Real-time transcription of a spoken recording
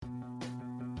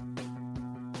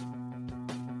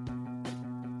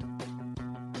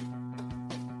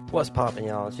What's poppin',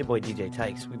 y'all? It's your boy DJ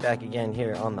Tykes. We back again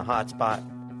here on the Hot Spot.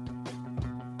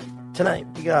 Tonight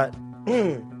we got,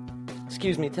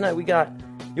 tonight we got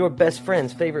your best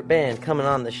friend's favorite band coming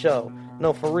on the show.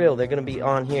 No, for real, they're going to be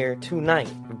on here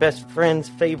tonight. Your best friend's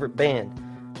favorite band.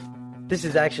 This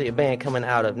is actually a band coming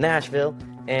out of Nashville,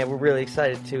 and we're really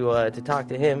excited to talk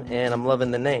to him, and I'm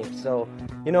loving the name. So,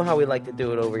 you know how we like to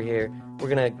do it over here. We're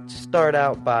going to start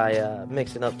out by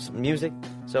mixing up some music,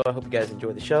 so I hope you guys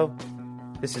enjoy the show.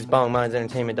 This is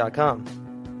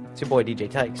BongMindsEntertainment.com. It's your boy DJ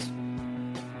Tykes.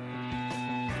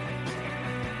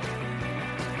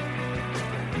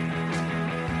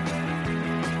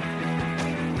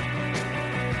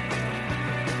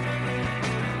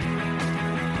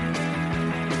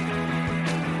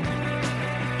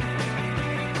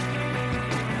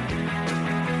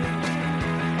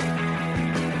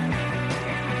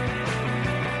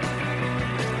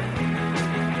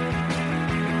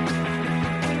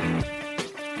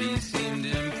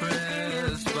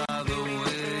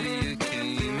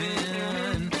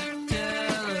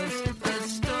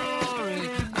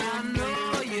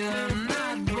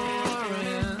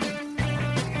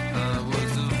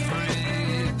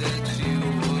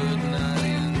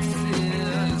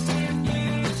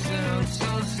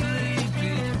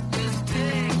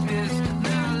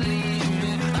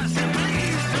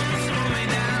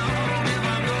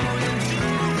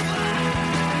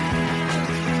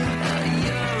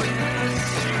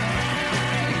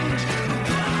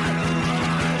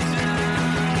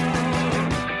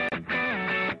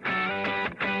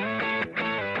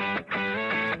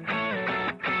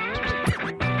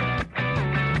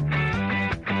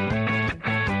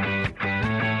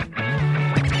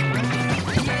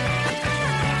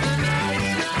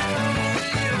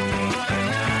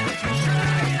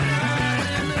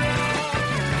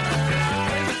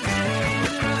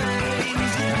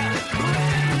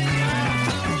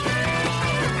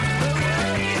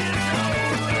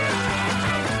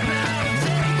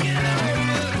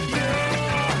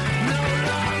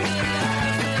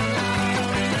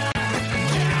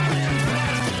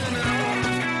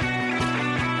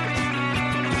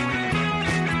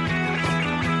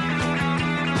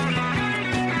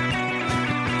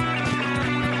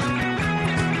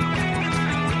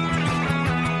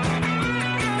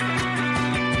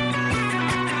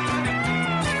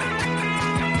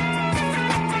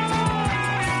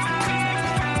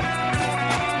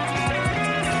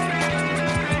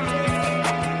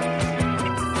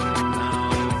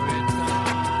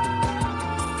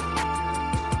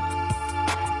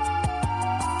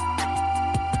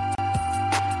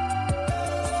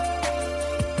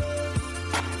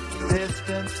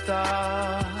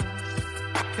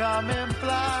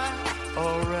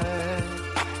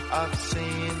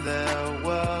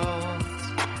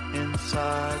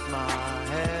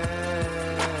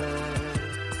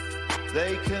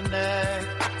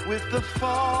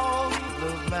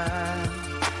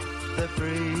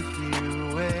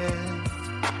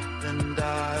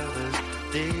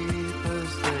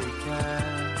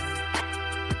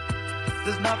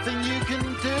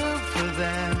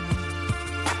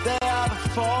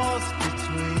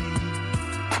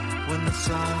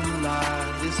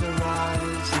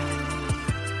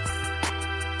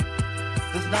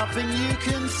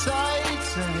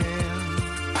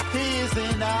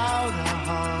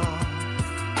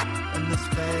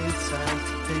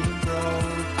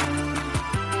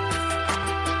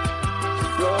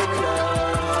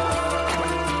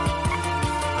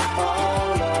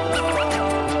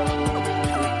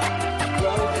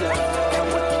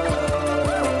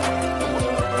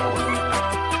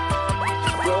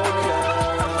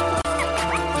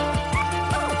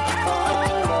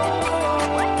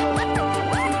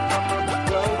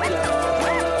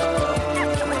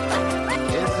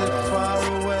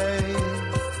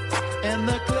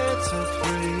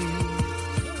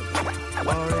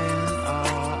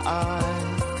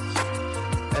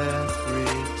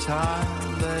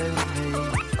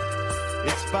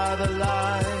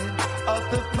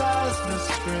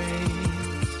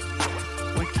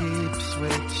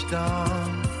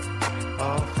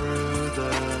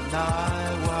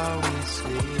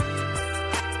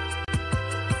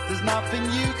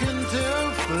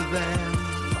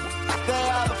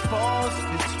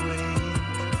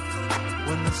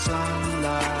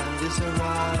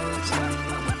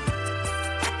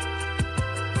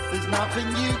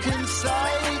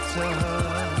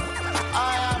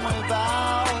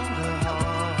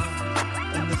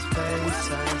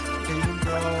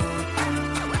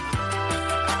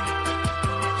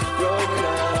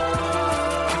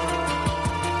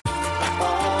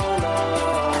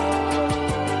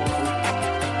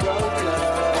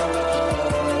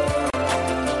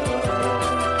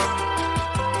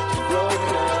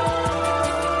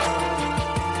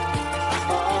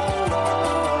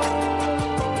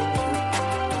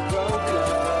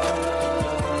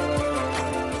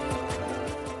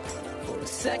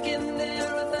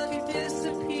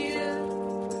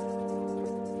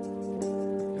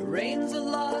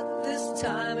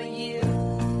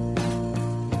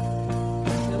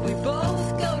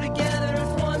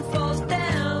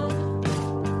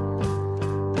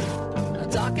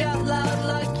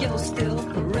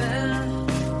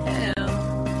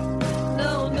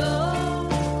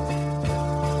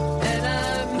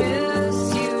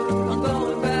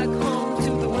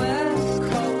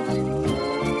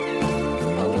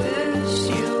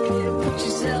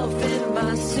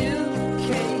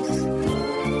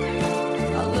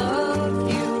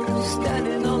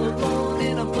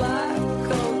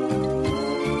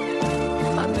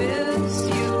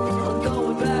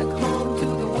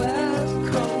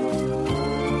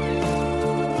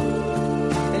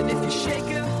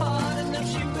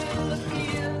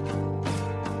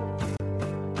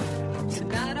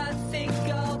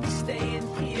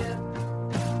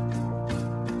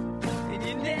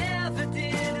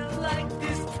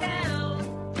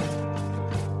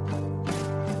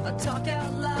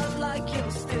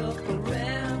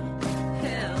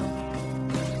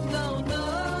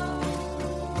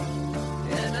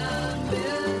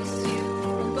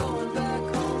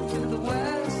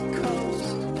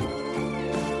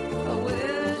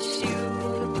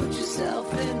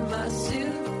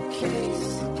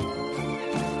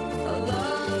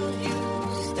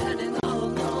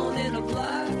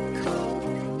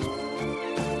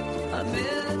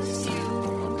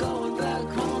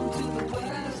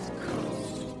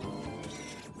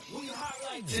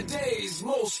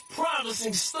 most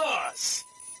promising stars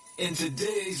and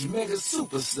today's mega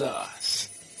superstars.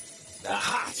 The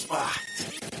Hot Spot.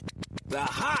 The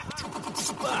Hot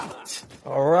Spot.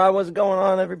 All right, what's going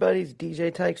on, everybody? It's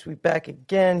DJ Tykes. We're back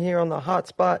again here on the Hot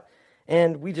Spot,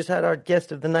 and we just had our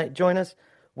guest of the night join us.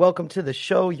 Welcome to the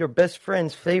show, your best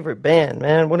friend's favorite band,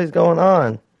 man. What is going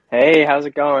on? Hey, how's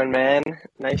it going, man?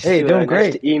 Doing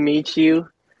great. Nice to meet you.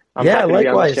 I'm Yeah, happy to be on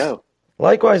the likewise. show.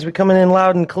 Likewise, we're coming in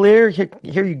loud and clear. Hear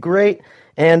you great,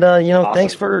 and Awesome.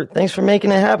 thanks for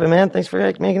making it happen, man. Thanks for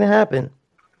making it happen.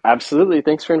 Absolutely.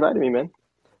 Thanks for inviting me, man.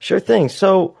 Sure thing.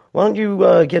 So, why don't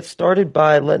you get started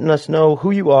by letting us know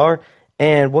who you are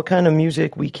and what kind of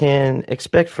music we can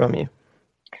expect from you?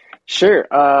 Sure.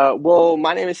 Well,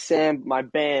 my name is Sam. My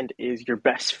band is your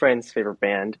best friend's favorite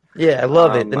band. Yeah, I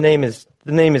love it. The name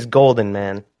is Golden,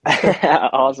 man.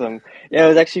 Awesome. Yeah, it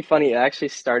was actually funny. It actually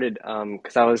started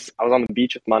because I was on the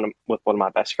beach with one of my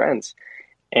best friends,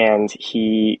 and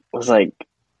he was like,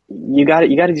 "You got to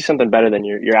do something better than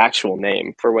your actual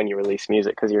name for when you release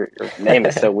music because your name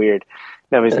is so weird.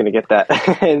 Nobody's gonna get that."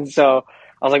 And so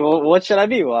I was like, "Well, what should I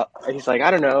be?" Well, he's like,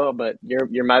 "I don't know, but you're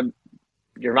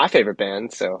my favorite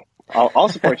band, so I'll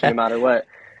support you no matter what."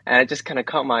 And it just kind of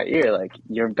caught my ear, like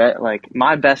like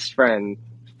my best friend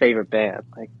favorite band,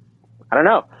 like. I don't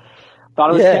know. Thought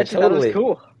it was Yeah, catchy. Thought it was totally.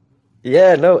 cool.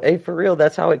 Yeah, no, hey, for real,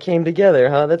 that's how it came together,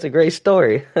 huh? That's a great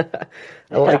story. I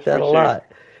Yeah, like that for a sure. lot.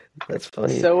 That's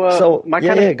funny. So, So, my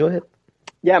kind of go ahead.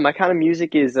 my kind of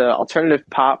music is alternative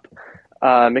pop,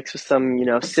 mixed with some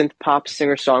synth pop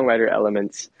singer-songwriter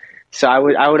elements. So I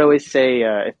would always say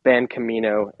if Band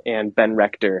Camino and Ben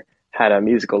Rector had a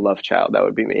musical love child, that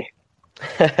would be me.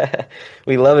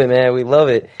 We love it, man. We love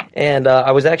it. And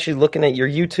I was actually looking at your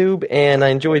YouTube, and I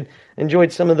enjoyed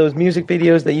some of those music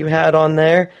videos that you had on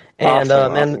there. And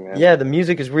Awesome, man. yeah, the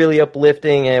music is really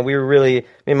uplifting, and me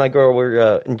and my girl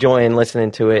were enjoying listening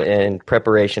to it in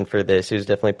preparation for this. It was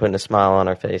definitely putting a smile on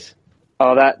our face.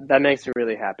 Oh, that makes me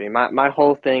really happy. My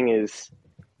whole thing is,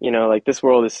 like this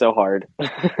world is so hard,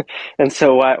 and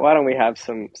so why don't we have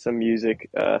some music,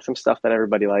 some stuff that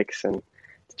everybody likes, and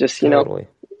just Totally.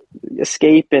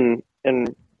 escape and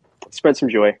spread some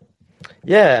joy.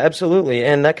 Yeah, absolutely.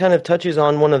 And that kind of touches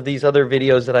on one of these other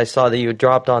videos that I saw that you had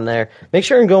dropped on there. Make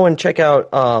sure and go and check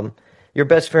out your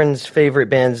best friend's favorite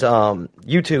band's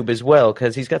YouTube as well,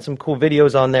 because he's got some cool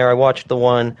videos on there. I watched the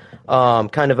one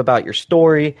kind of about your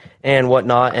story and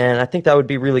whatnot, and I think that would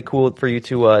be really cool for you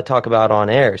to talk about on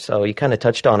air. So you kind of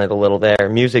touched on it a little there.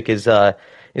 Music is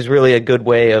really a good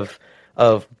way of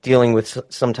dealing with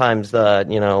sometimes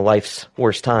life's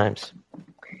worst times.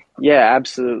 Yeah,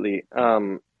 absolutely.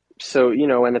 So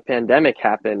when the pandemic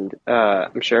happened,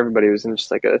 I'm sure everybody was in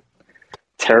just like a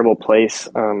terrible place.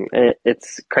 And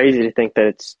it's crazy to think that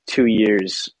it's 2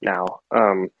 years now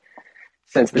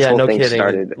since this Yeah, whole no thing kidding.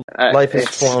 started. Life has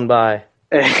flown by.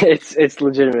 It's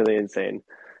legitimately insane.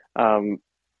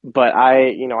 But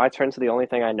I turned to the only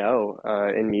thing I know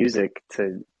in music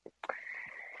to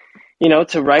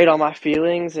write all my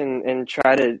feelings and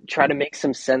try to make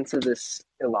some sense of this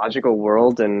illogical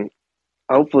world, and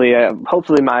hopefully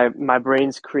my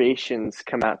brain's creations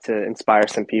come out to inspire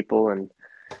some people and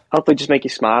hopefully just make you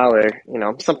smile or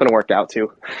something to work out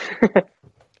to.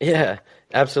 Yeah,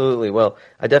 absolutely. Well,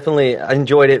 I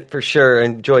enjoyed it for sure.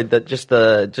 Enjoyed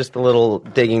the little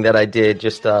digging that I did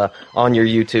just on your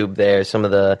YouTube there.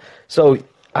 So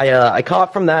I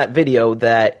caught from that video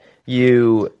that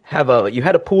you had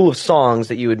a pool of songs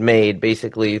that you had made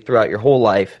basically throughout your whole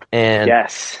life, and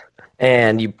Yes.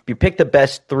 and you picked the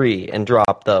best three and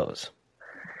dropped those.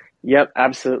 Yep,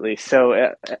 absolutely.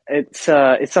 So it's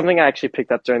something I actually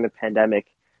picked up during the pandemic.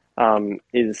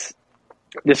 Is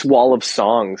this wall of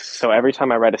songs. So every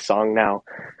time I write a song now,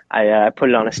 I put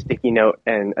it on a sticky note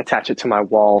and attach it to my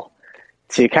wall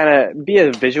to kind of be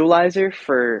a visualizer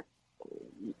for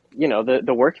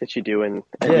the work that you do and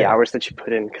the hours that you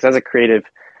put in. Because as a creative,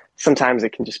 sometimes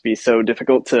it can just be so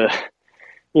difficult to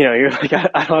you're like,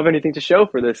 I don't have anything to show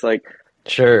for this like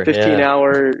Sure,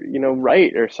 15-hour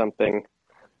write or something.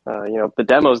 The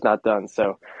demo's not done.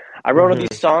 So I wrote all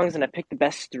these songs and I picked the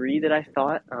best three that I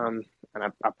thought, and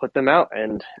I put them out.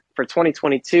 And for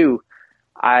 2022,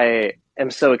 I am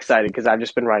so excited because I've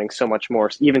just been writing so much more,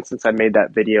 even since I made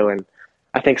that video. And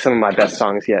I think some of my best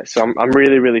songs yet. So I'm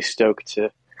really, really stoked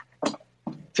to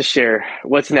share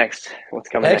what's next, what's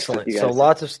coming Excellent. next with you So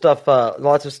guys.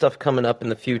 lots of stuff coming up in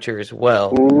the future as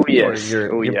well. Ooh, For yes.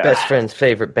 your Ooh, yeah. best friend's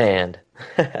favorite band.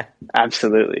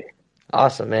 Absolutely.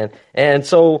 Awesome, man. And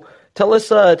so tell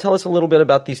us a little bit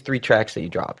about these three tracks that you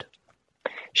dropped.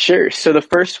 Sure. So the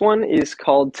first one is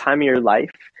called Time of Your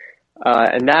Life.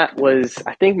 And that was,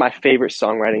 I think, my favorite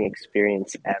songwriting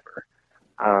experience ever.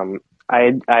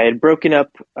 I had broken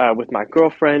up with my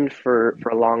girlfriend for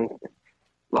a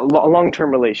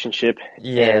long-term relationship, and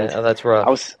Yeah, oh, that's I rough.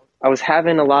 was I was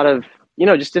having a lot of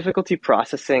just difficulty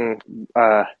processing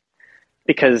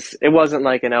because it wasn't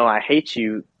like an "oh, I hate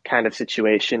you" kind of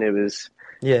situation. It was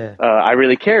Yeah, I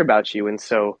really care about you, and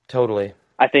so totally.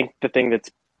 I think the thing that's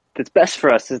best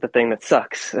for us is the thing that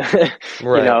sucks,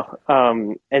 Right.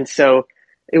 And so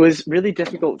it was really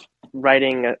difficult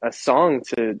writing a song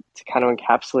to kind of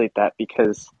encapsulate that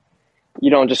because you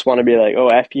don't just want to be like, oh,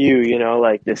 F you,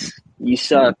 like this, you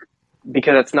suck,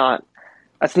 because that's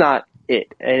not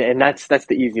it. And that's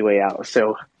the easy way out.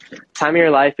 So time of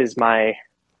your life is my,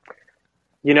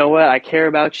 you know what, I care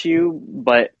about you,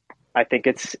 but I think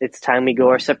it's time we go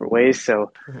our separate ways.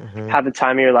 So Hmm. have the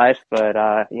time of your life, but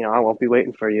I won't be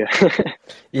waiting for you.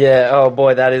 Yeah, oh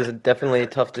boy, that is definitely a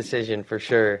tough decision for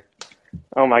sure.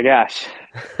 Oh my gosh,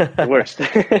 the worst.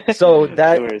 So The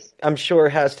that worst. I'm sure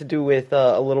has to do with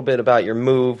a little bit about your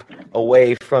move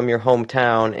away from your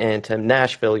hometown and to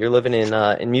Nashville. You're living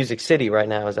in Music City right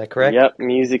now, is that correct? Yep,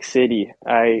 Music City.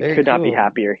 I Very could not be cool.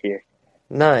 happier here.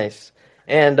 Nice.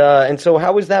 And so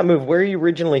how was that move? Where are you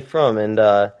originally from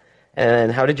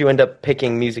and how did you end up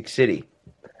picking Music City?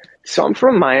 So I'm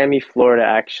from Miami, Florida,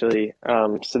 actually.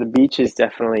 So the beach is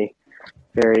definitely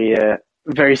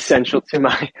very central to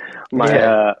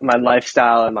Yeah. my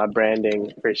lifestyle and my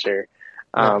branding for sure.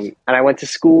 Nice. And I went to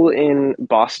school in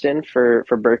Boston for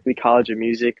Berklee College of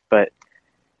Music, but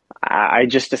I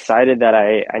just decided that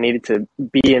I needed to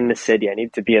be in the city. I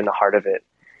needed to be in the heart of it.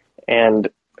 And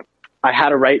I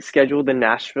had a write scheduled in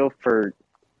Nashville for,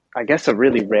 I guess, a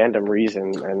really random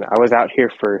reason. And I was out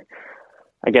here for,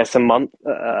 I guess, a month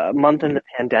in the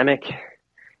pandemic,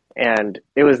 and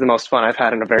it was the most fun I've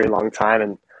had in a very long time.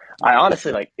 And I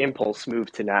honestly like impulse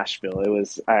moved to Nashville.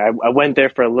 I went there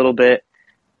for a little bit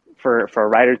for a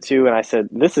ride or two, and I said,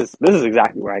 this is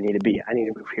exactly where I need to be. I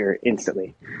need to move here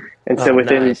instantly. And so Oh,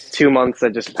 within nice. 2 months, I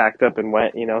just packed up and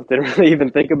went. Didn't really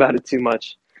even think about it too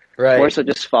much. More Right. so,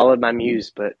 just followed my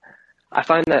muse. But I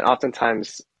find that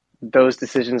oftentimes those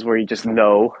decisions where you just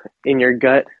know in your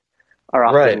gut are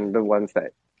Right. often the ones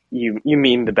that you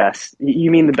mean the best. You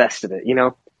mean the best of it.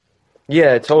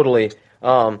 Yeah, totally.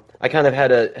 I kind of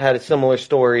had a similar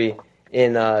story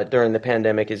in during the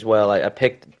pandemic as well. I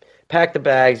packed the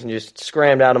bags and just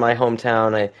scrammed out of my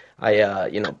hometown.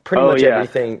 Pretty Oh much yeah.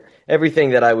 everything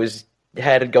that I was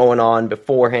had going on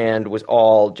beforehand was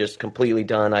all just completely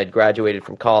done. I'd graduated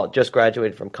from college, just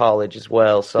graduated from college as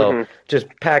well. So Hmm. just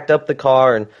packed up the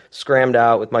car and scrammed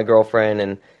out with my girlfriend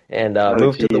and Oh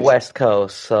moved to the geez. West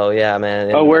Coast. So yeah,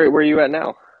 man. Oh, where are you at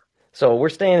now? So we're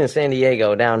staying in San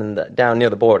Diego, down near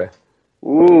the border.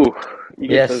 Ooh, you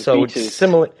get Yes, those so it's beaches.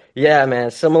 similar. Yeah,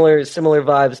 man, similar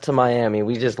vibes to Miami.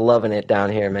 We just loving it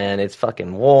down here, man. It's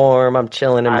fucking warm. I'm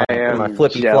chilling in I my am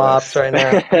flippy flops jealous. right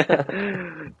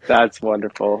now. That's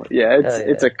wonderful. Yeah, it's Hell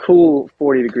it's yeah. a cool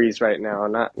 40 degrees right now.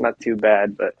 Not too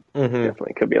bad, but Hmm.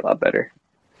 definitely could be a lot better.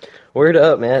 Word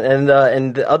up, man.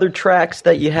 And the other tracks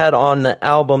that you had on the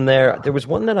album there was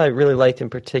one that I really liked in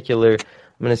particular.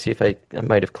 I'm gonna see if I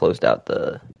might have closed out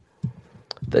the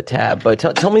tab, but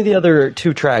tell me the other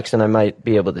two tracks, and I might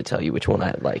be able to tell you which one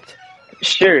I liked.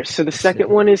 Sure. So the Let's second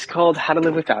see. one is called "How to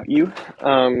Live Without You,"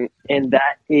 and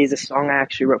that is a song I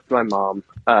actually wrote for my mom.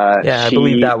 Yeah, I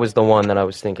believe She that was the one that I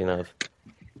was thinking of.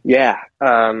 Yeah,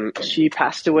 she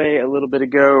passed away a little bit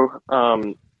ago,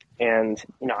 and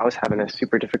I was having a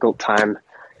super difficult time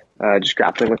just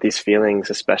grappling with these feelings,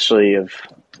 especially of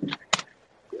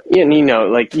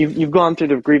like you've gone through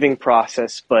the grieving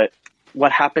process, but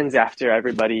what happens after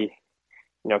everybody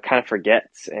kind of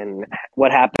forgets, and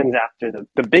what happens after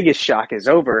the biggest shock is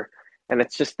over, and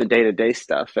it's just the day to day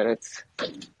stuff, and it's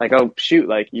like, oh shoot,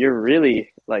 like you're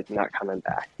really like not coming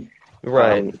back.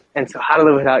 Right. And so "How to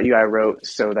Live Without You" I wrote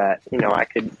so that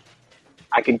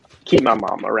I could keep my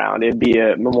mom around. It'd be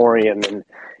a memoriam, and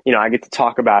I get to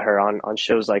talk about her on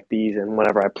shows like these, and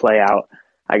whenever I play out,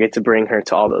 I get to bring her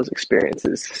to all those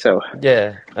experiences. So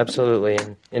Yeah, absolutely.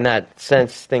 And in that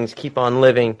sense, things keep on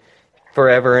living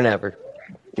forever and ever.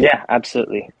 yeah,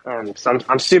 absolutely. So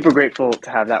I'm super grateful to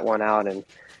have that one out, and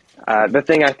the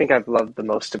thing I think I've loved the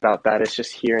most about that is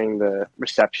just hearing the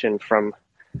reception from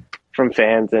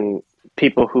fans and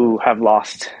people who have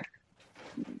lost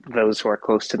those who are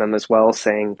close to them as well,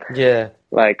 saying Yeah,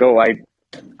 like, "Oh, I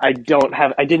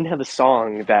didn't have a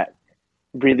song that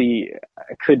really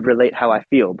could relate how I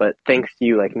feel, but thanks to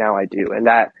you, like now I do," and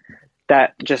that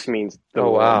just means the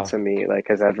oh world wow. to me. Like,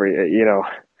 as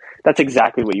that's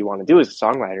exactly what you want to do as a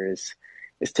songwriter is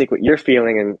take what you're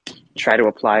feeling and try to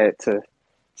apply it to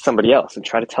somebody else and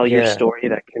try to tell your Yeah. story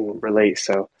that can relate.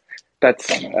 So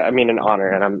that's, I mean, an honor,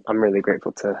 and I'm really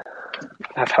grateful to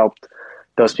have helped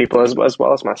those people as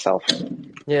well as myself.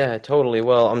 Yeah, totally.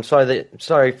 Well, I'm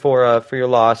sorry for your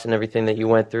loss and everything that you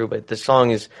went through, but the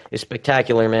song is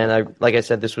spectacular, man. Like I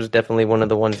said, this was definitely one of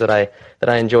the ones that I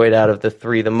enjoyed out of the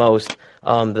three the most.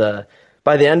 The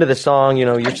By the end of the song, you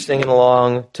know, you're singing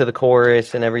along to the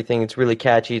chorus and everything. It's really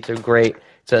catchy.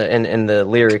 And the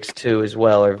lyrics too as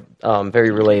well are very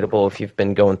relatable if you've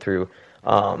been going through,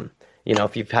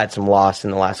 if you've had some loss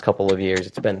in the last couple of years.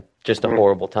 It's been just a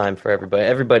horrible time for everybody.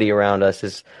 Everybody around us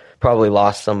has probably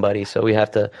lost somebody, so we have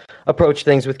to approach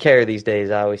things with care these days.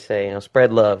 I always say,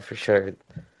 spread love for sure.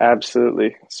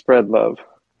 Absolutely, spread love.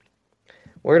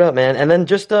 Word up, man. And then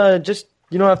just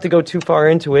you don't have to go too far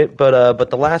into it, but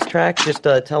the last track, just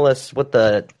tell us what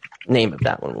the name of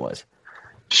that one was.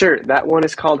 Sure, that one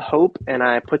is called Hope, and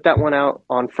I put that one out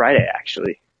on Friday,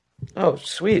 actually. Oh,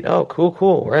 sweet. Oh,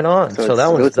 cool. Right on. So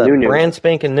that one's new. Brand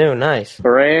spanking new. Nice.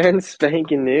 Brand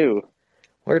spanking new.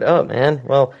 Word up, man.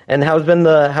 Well, and how's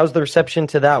the reception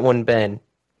to that one been?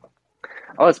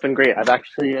 Oh, it's been great. I've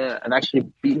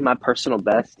actually beaten my personal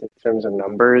best in terms of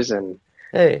numbers, and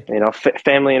hey,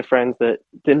 family and friends that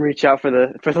didn't reach out for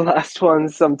the last one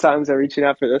sometimes are reaching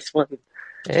out for this one.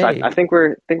 Hey. So I think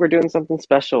we're doing something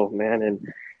special, man,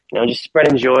 and just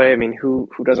spreading joy. I mean, who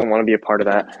doesn't want to be a part of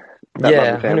that?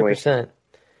 Yeah, 100%.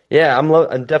 Yeah,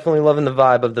 I'm definitely loving the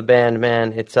vibe of the band,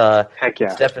 man. It's heck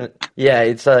yeah,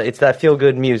 it's that feel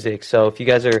good music. So if you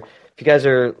guys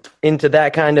are into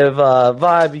that kind of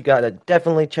vibe, you gotta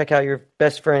definitely check out your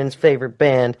best friend's favorite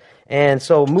band. And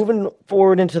so moving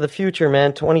forward into the future,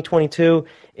 man, 2022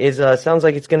 sounds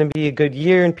like it's gonna be a good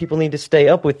year, and people need to stay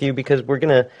up with you because we're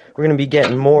gonna be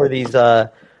getting more of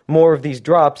these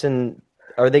drops. And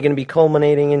are they gonna be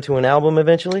culminating into an album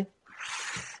eventually?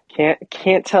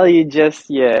 Can't tell you just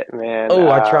yet, man. Oh,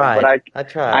 I tried. But I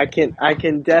tried. I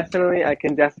can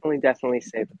definitely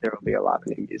say that there will be a lot of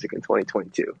new music in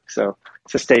 2022. So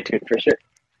stay tuned for sure.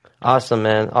 Awesome,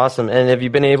 man. Awesome. And have you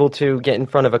been able to get in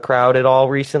front of a crowd at all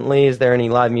recently? Is there any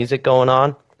live music going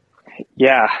on?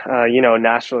 Yeah,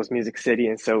 Nashville is Music City,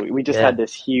 and so we just had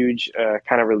this huge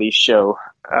kind of release show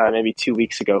maybe 2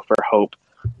 weeks ago for Hope.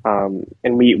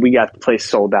 And we got the place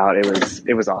sold out.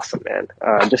 It was awesome, man.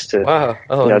 Just to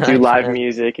nice, do live man.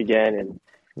 music again, and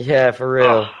yeah, for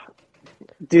real.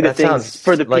 Do the things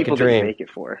for the like people that make it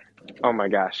for. Oh my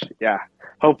gosh, yeah.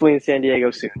 Hopefully in San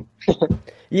Diego soon.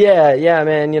 Yeah,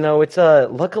 man. It's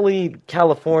luckily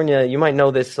California. You might know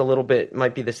this a little bit. It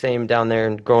might be the same down there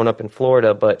and growing up in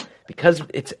Florida, but because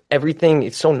it's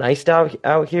so nice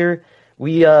out here.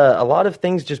 We a lot of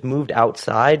things just moved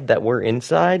outside that we're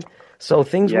inside. So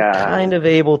things were kind of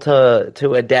able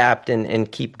to adapt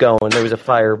and keep going. There was a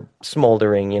fire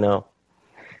smoldering,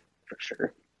 For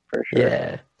sure.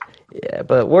 Yeah.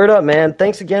 But word up, man.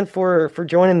 Thanks again for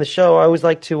joining the show. I always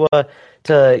like to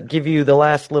give you the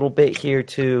last little bit here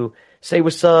to say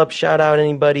what's up, shout out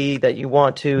anybody that you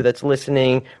want to that's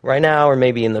listening right now or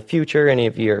maybe in the future, any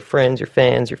of your friends, your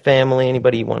fans, your family,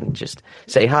 anybody you want to just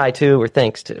say hi to or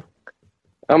thanks to.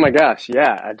 Oh my gosh,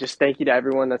 yeah. Just thank you to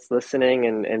everyone that's listening,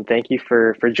 and thank you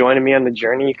for joining me on the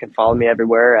journey. You can follow me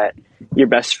everywhere at Your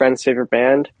Best Friend's Favorite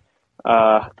Band.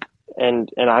 And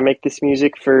I make this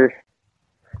music for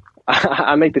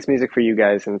you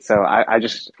guys, and so I'm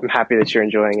happy that you're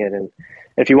enjoying it. And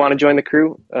if you want to join the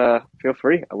crew, feel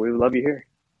free. We would love you here.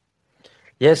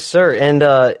 Yes, sir.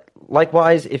 And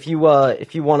likewise, if you want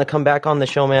to come back on the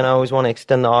show, man, I always want to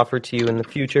extend the offer to you in the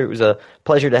future. It was a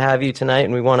pleasure to have you tonight,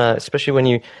 and we want to, especially when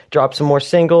you drop some more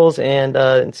singles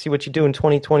and see what you do in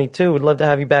 2022. We'd love to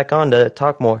have you back on to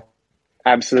talk more.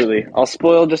 Absolutely. I'll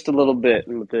spoil just a little bit.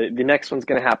 The next one's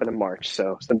going to happen in March,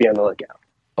 so be on the lookout.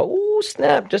 Oh,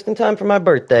 snap. Just in time for my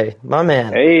birthday. My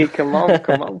man. Hey, come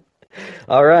on.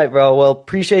 All right, bro. Well,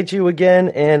 appreciate you again,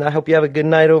 and I hope you have a good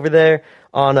night over there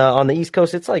on the East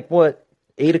Coast. It's like, what,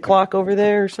 8 o'clock over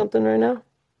there or something right now?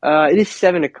 It is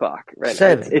 7 o'clock right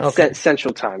 7, now. It's okay.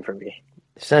 Central time for me.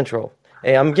 Central.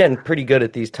 Hey, I'm getting pretty good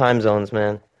at these time zones,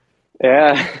 man.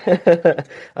 Yeah.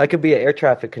 I could be an air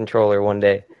traffic controller one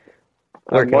day.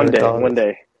 One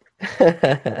day.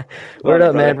 Word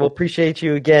up, man. We'll appreciate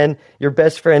you again. Your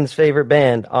best friend's favorite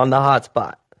band on the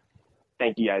Hotspot.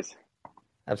 Thank you, guys.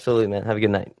 Absolutely, man. Have a good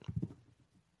night.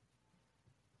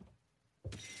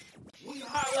 We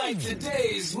highlight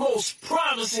today's most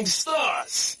promising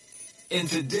stars and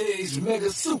today's mega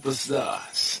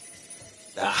superstars.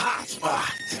 The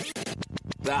Hotspot.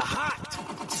 The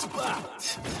Hot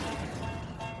Spot.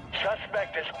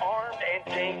 Suspect is armed and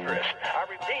dangerous. I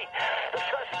repeat, the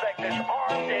suspect is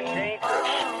armed and dangerous.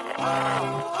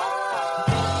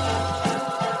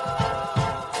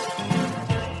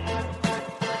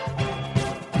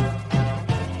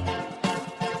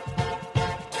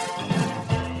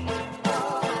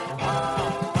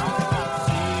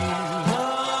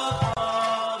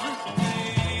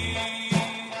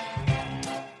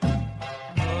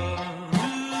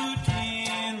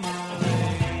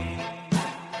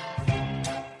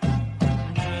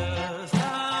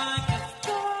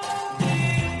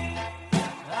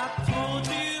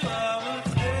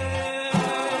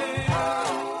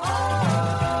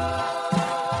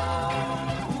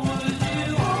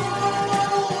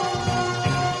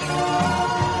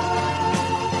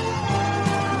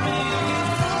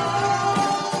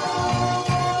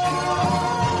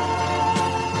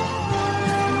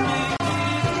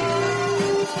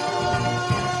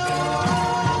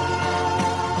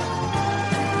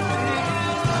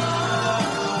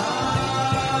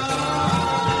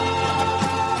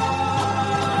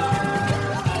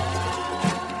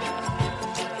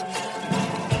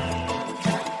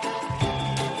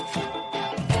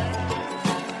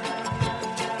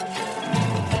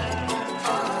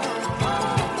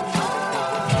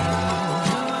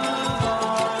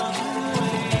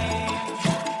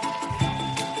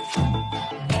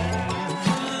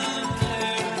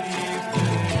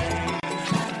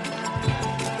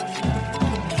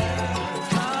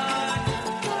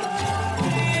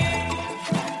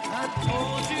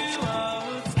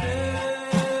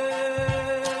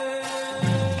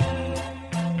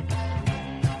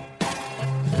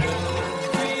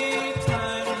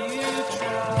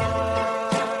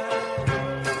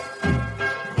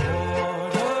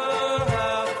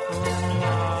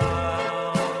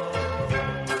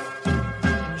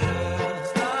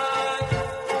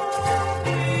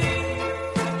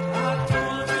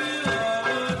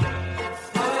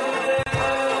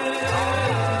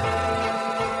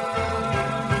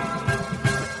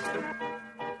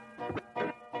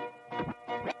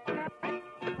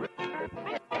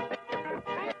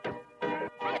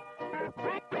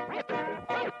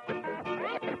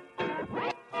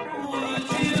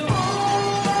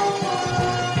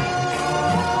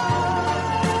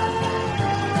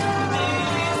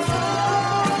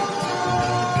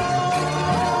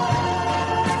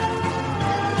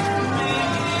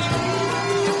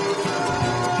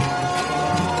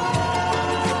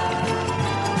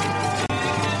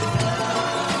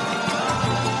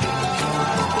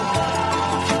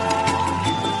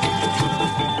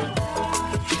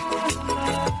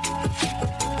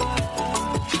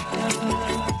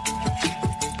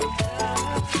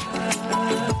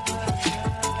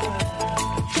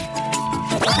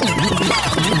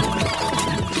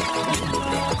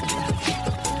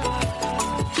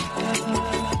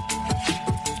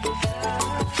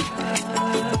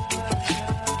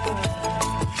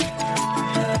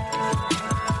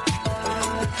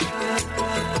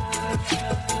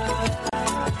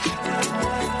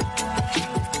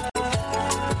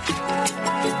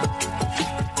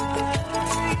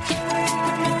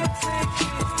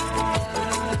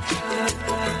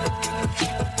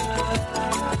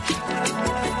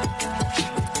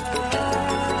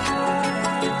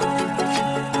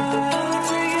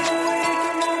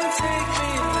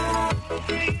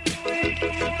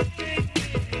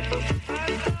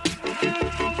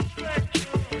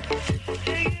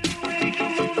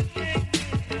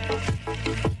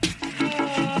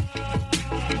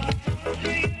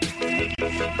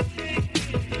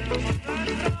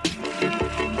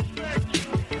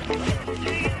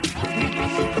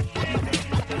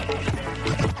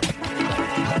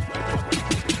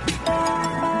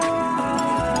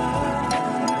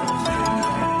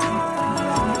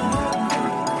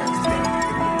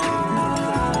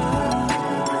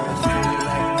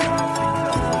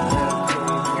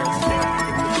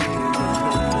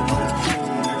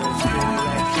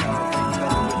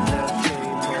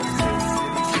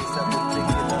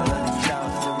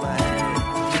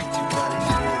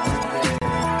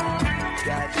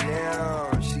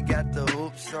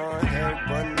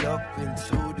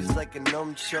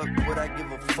 Chuck, would I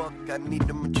give a fuck? I need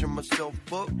to mature myself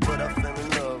up, but I fell in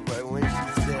love right when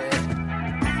she said,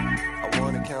 I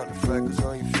wanna count the freckles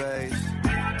on your face,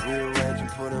 rearrange and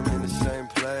put them in the same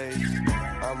place.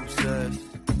 I'm obsessed,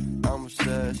 I'm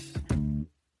obsessed,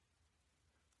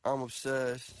 I'm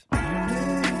obsessed.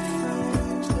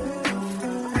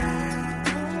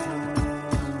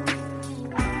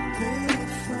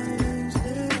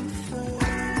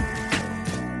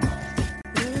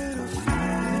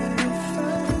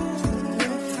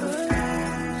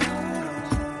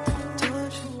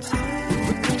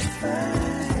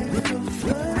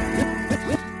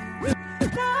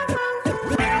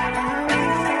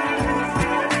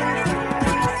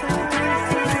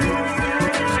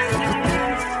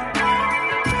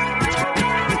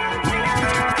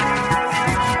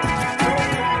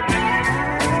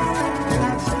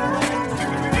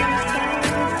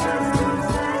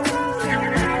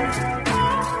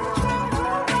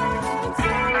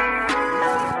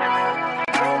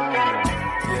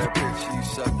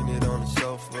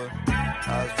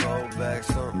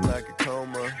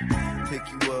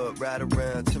 Ride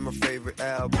around to my favorite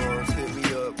albums. Hit me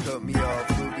up, cut me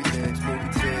off. Movie next, movie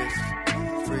text.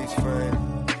 Freeze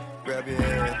frame, grab your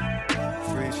hand.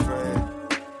 Freeze frame.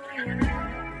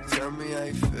 Tell me how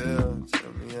you feel.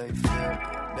 Tell me how you feel.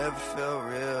 Never felt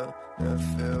real. Never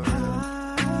felt real.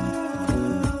 How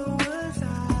was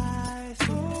I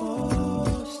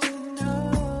supposed to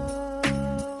know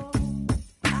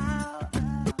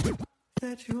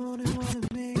that you only wanted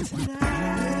me tonight?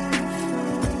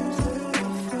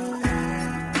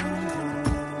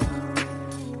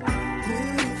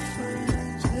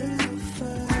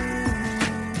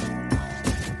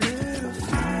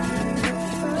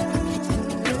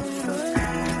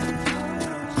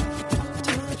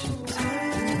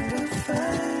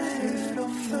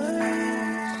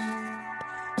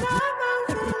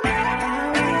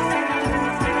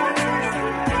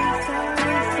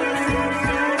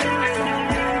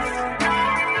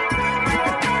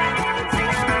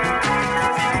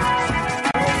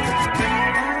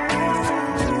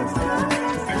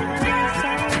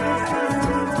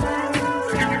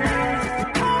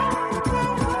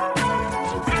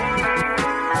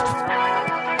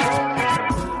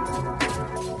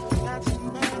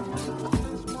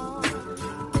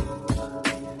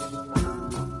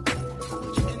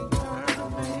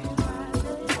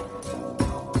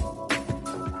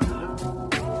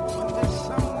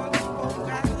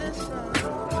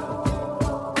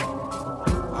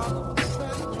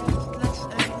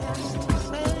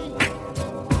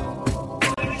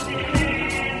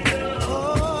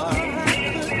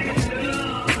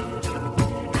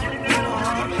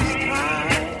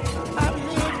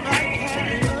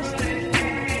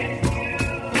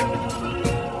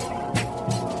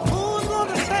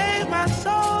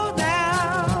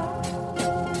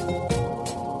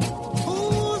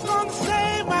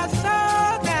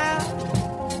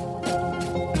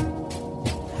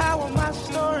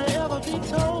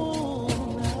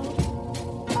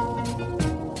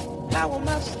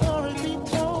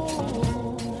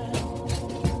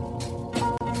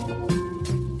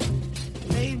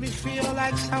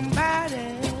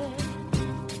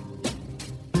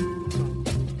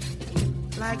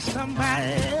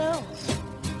 Somebody else,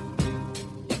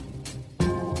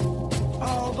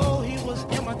 although he was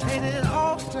imitated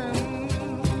often,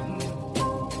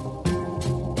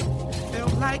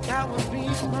 felt like I was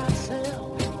being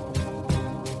myself.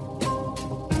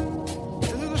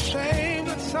 It's a shame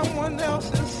that someone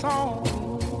else's song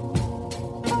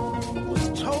was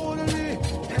totally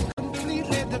and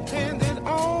completely dependent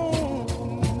on.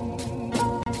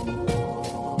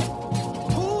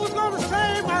 Who's gonna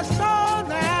save my soul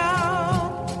now?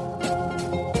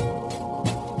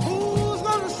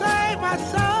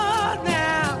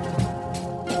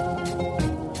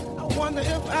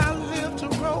 If I live to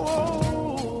grow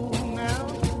old now,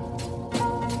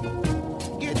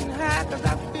 getting high 'cause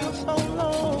I feel so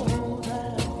low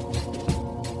now.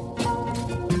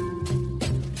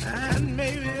 And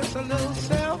maybe it's a little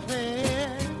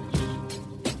selfish.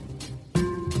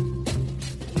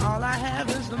 All I have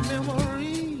is the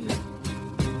memory.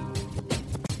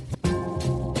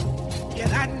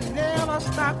 Yet I never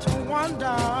stop to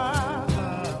wonder,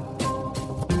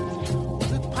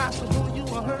 was it possible you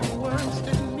were hurting worse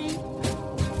than me?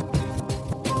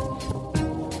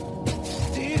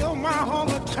 Still my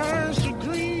hunger turns to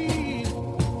greed.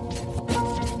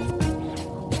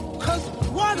 'Cause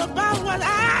what about what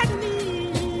I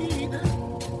need?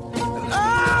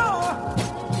 Oh,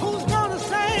 who's gonna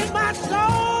save my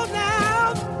soul?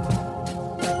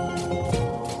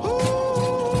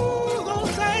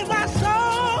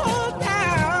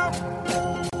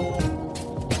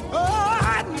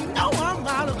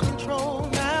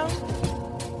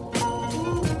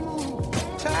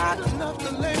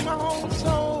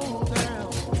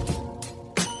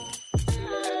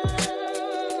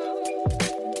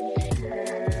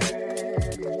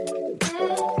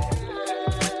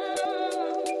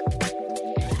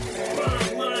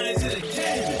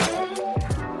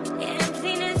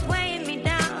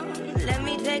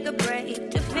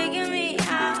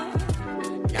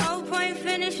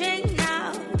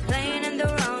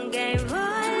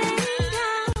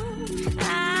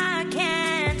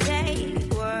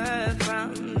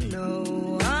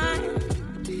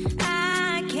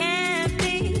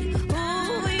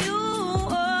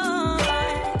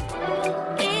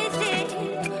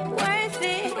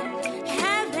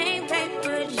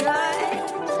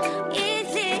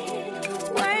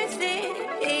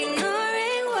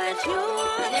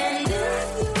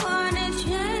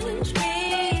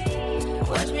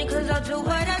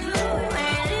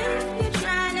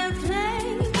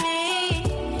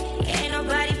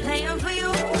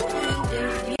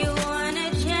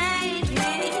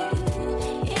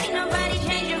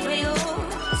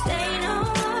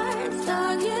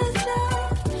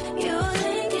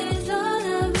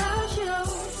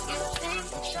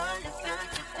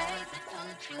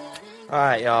 All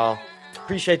right, y'all.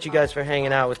 Appreciate you guys for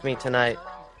hanging out with me tonight.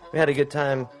 We had a good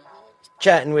time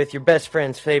chatting with your best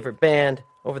friend's favorite band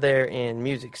over there in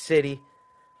Music City.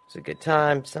 It's a good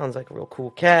time. Sounds like a real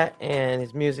cool cat, and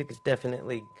his music is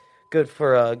definitely good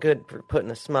for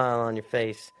putting a smile on your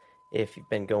face if you've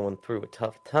been going through a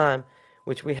tough time,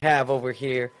 which we have over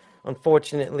here,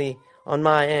 unfortunately, on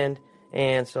my end.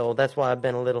 And so that's why I've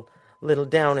been a little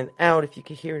down and out. If you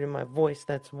can hear it in my voice,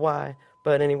 that's why.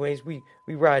 But anyways, we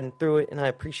riding through it, and I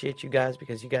appreciate you guys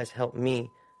because you guys helped me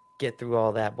get through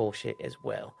all that bullshit as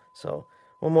well. So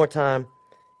one more time,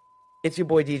 it's your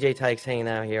boy DJ Tykes hanging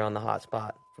out here on the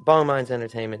hotspot for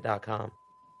BongMindsEntertainment.com.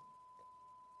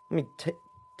 Let me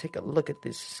take a look at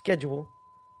this schedule,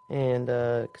 and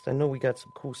because I know we got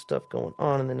some cool stuff going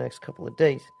on in the next couple of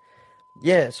days.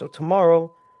 Yeah, so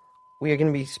tomorrow we are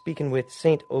going to be speaking with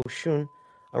Saint Oshun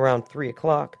around 3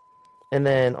 o'clock. And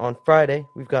then on Friday,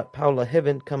 we've got Paula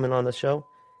Hiven coming on the show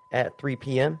at 3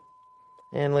 p.m.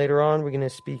 And later on, we're going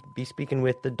to be speaking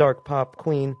with the dark pop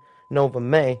queen, Nova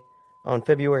May, on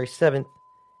February 7th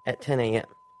at 10 a.m.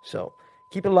 So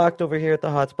keep it locked over here at the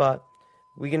Hotspot.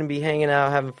 We're going to be hanging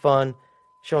out, having fun,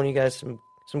 showing you guys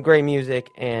some great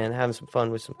music, and having some fun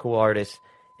with some cool artists.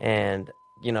 And,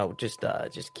 you know, just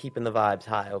keeping the vibes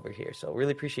high over here. So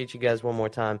really appreciate you guys one more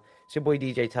time. It's your boy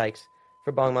DJ Tykes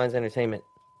for Bong Minds Entertainment.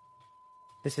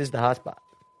 This is the Hotspot.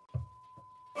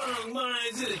 Bong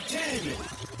Minds Entertainment.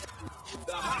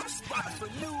 The Hotspot.